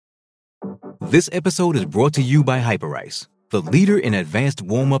This episode is brought to you by Hyperice, the leader in advanced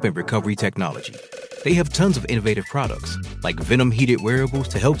warm-up and recovery technology. They have tons of innovative products, like Venom-heated wearables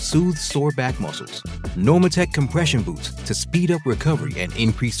to help soothe sore back muscles, Normatec compression boots to speed up recovery and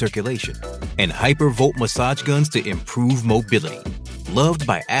increase circulation, and Hypervolt massage guns to improve mobility. Loved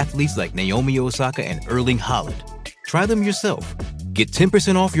by athletes like Naomi Osaka and Erling Haaland. Try them yourself. Get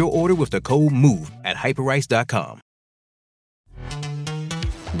 10% off your order with the code MOVE at hyperice.com.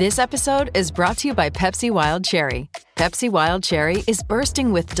 This episode is brought to you by Pepsi Wild Cherry. Pepsi Wild Cherry is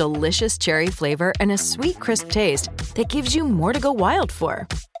bursting with delicious cherry flavor and a sweet, crisp taste that gives you more to go wild for.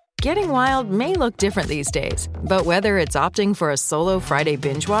 Getting wild may look different these days, but whether it's opting for a solo Friday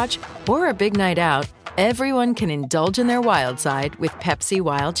binge watch or a big night out, everyone can indulge in their wild side with Pepsi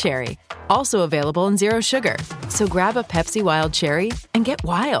Wild Cherry. Also available in Zero Sugar. So grab a Pepsi Wild Cherry and get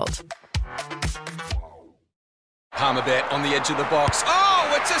wild. Palmerbet on the edge of the box.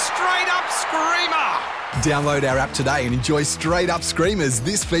 Oh, it's a straight-up screamer! Download our app today and enjoy straight-up screamers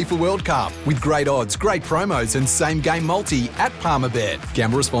this FIFA World Cup with great odds, great promos and same-game multi at Palmerbet.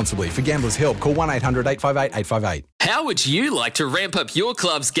 Gamble responsibly. For Gamblers' Help, call 1-800-858-858. How would you like to ramp up your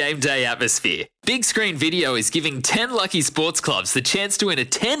club's game day atmosphere? Big Screen Video is giving 10 lucky sports clubs the chance to win a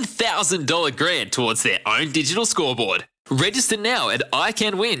 $10,000 grant towards their own digital scoreboard. Register now at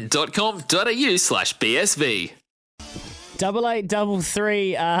iCanWin.com.au/BSV.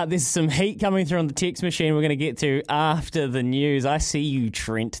 8833. There's some heat coming through on the text machine we're going to get to after the news. I see you,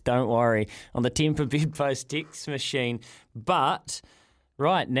 Trent. Don't worry. On the Temper Bedpost text machine. But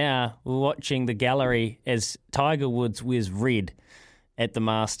right now, we're watching the gallery as Tiger Woods wears red at the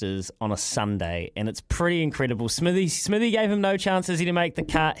Masters on a Sunday, and it's pretty incredible. Smithy gave him no chance as he to make the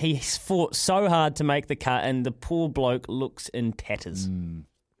cut. He fought so hard to make the cut, and the poor bloke looks in tatters.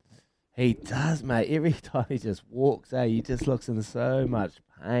 He does, mate. Every time he just walks, he just looks in so much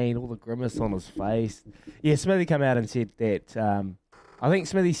pain, all the grimace on his face. Yeah, Smithy came out and said that, I think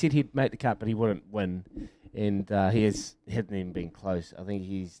Smithy said he'd make the cut, but he wouldn't win. And he hasn't even been close. I think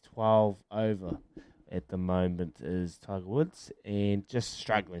he's 12 over at the moment is Tiger Woods, and just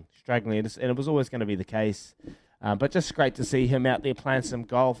struggling. And it was always going to be the case. But just great to see him out there playing some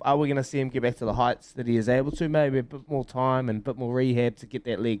golf. Are we going to see him get back to the heights that he is able to? Maybe a bit more time and a bit more rehab to get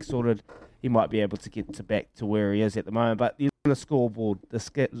that leg sorted. He might be able to get back to where he is at the moment. But the scoreboard, the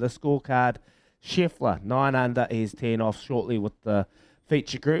scorecard, Scheffler, 9 under. He's 10 off shortly with the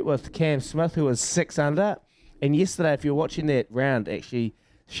feature group with Cam Smith, who was 6 under. And yesterday, if you're watching that round, actually,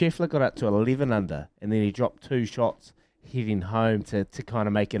 Scheffler got up to 11 under, and then he dropped 2 shots heading home to kind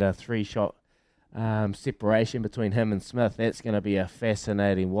of make it a 3-shot separation between him and Smith. That's going to be a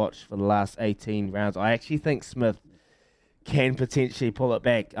fascinating watch for the last 18 rounds. I actually think Smith can potentially pull it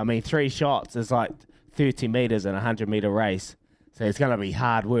back. I mean, 3 shots is like 30 metres in a 100-metre race. So it's going to be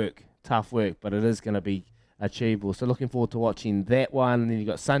hard work, tough work, but it is going to be achievable. So looking forward to watching that one. And then you've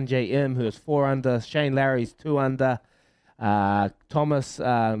got Sanjay M, who is 4 under. Shane Larry's 2 under. Justin Thomas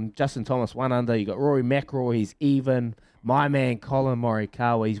 1 under. You got Rory McIlroy, he's even. My man Colin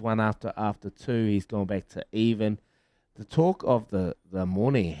Morikawa, he's 1 after 2. He's gone back to even. The talk of the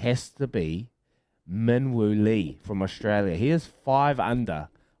morning has to be Min Woo Lee from Australia. He is 5 under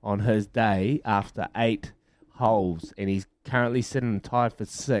on his day after 8 holes, and he's currently sitting tied for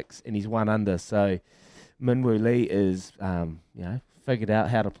 6, and he's 1 under. So Min Woo Lee is, figured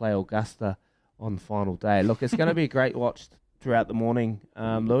out how to play Augusta on the final day. Look, it's going to be a great watch throughout the morning,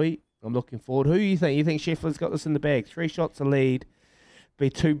 Louis. I'm looking forward. Who do you think? You think Scheffler's got this in the bag? 3 shots to lead.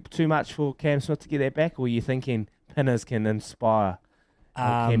 Be too much for Cam Smith to get that back, or are you thinking Pinners can inspire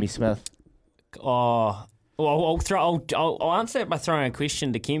Cammy Smith? I'll answer that by throwing a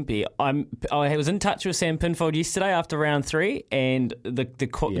question to Kempy. I was in touch with Sam Pinfold yesterday after round 3, and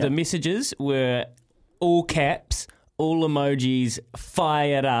the messages were all caps, all emojis,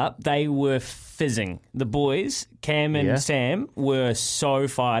 fired up. They were fizzing. The boys, Cam and Sam, were so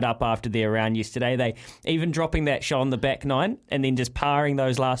fired up after their round yesterday. They even dropping that shot on the back 9 and then just parring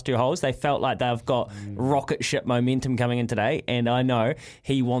those last 2 holes. They felt like they've got rocket ship momentum coming in today, and I know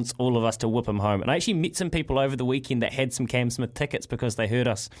he wants all of us to whip him home. And I actually met some people over the weekend that had some Cam Smith tickets because they heard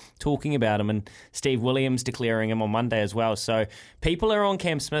us talking about him, and Steve Williams declaring him on Monday as well. So people are on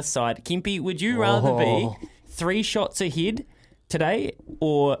Cam Smith's side. Kempy, would you rather be 3 shots ahead today,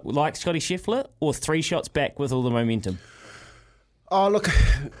 or like Scotty Scheffler, or 3 shots back with all the momentum? Oh, look,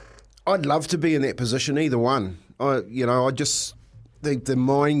 I'd love to be in that position. Either one. The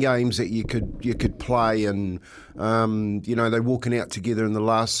mind games that you could play, and they're walking out together in the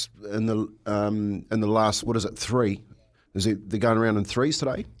last what is it, 3. They're going around in threes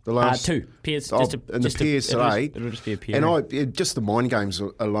today? The last 2 pairs. The pairs today. It'll just be a pair. And just the mind games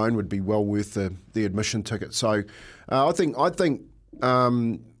alone would be well worth the admission ticket. So I think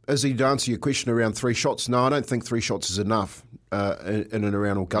Izzy, to answer your question around 3 shots, no, I don't think 3 shots is enough in and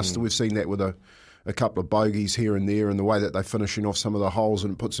around Augusta. We've seen that with a couple of bogeys here and there, and the way that they're finishing off some of the holes,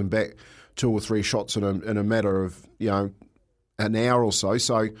 and it puts them back 2 or 3 shots in a matter of an hour or so.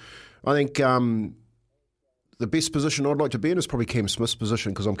 So I think the best position I'd like to be in is probably Cam Smith's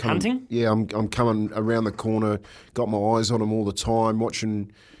position, because I'm coming. Hunting? Yeah, I'm coming around the corner, got my eyes on him all the time,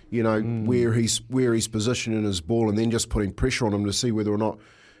 watching where he's positioning his ball, and then just putting pressure on him to see whether or not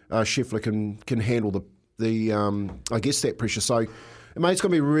Scheffler can handle the I guess that pressure. So, mate, it's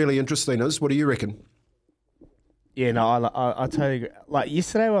going to be really interesting. What do you reckon? Yeah, no, I totally agree. Like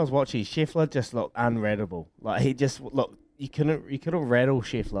yesterday when I was watching, Scheffler just looked unreadable. Like he just looked. You couldn't rattle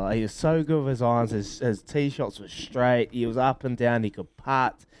Scheffler. He was so good with his irons. His tee shots were straight. He was up and down. He could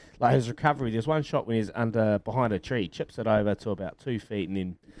putt. Like his recovery, there's one shot when he's behind a tree, chips it over to about 2 feet,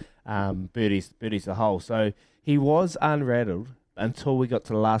 and then birdies the hole. So he was unrattled until we got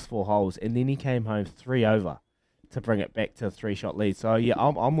to the last 4 holes, and then he came home 3 over to bring it back to a 3-shot lead. So yeah,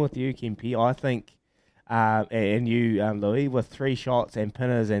 I'm with you, Kempy. I think. And you, Louis, with 3 shots and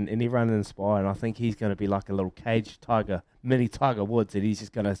pinners and everyone inspired, I think he's going to be like a little caged tiger, mini Tiger Woods, and he's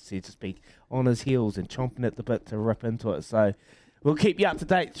just going to be on his heels and chomping at the bit to rip into it. So we'll keep you up to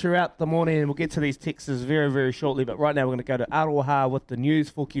date throughout the morning, and we'll get to these texts very, very shortly. But right now we're going to go to Aroha with the news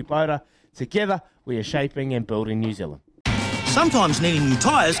for Kubota. Together, we are shaping and building New Zealand. Sometimes needing new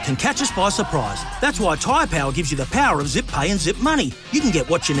tyres can catch us by surprise. That's why Tyre Power gives you the power of Zip Pay and Zip Money. You can get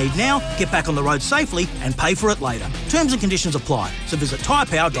what you need now, get back on the road safely, and pay for it later. Terms and conditions apply. So visit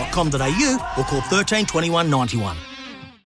tyrepower.com.au or call 13 21 91.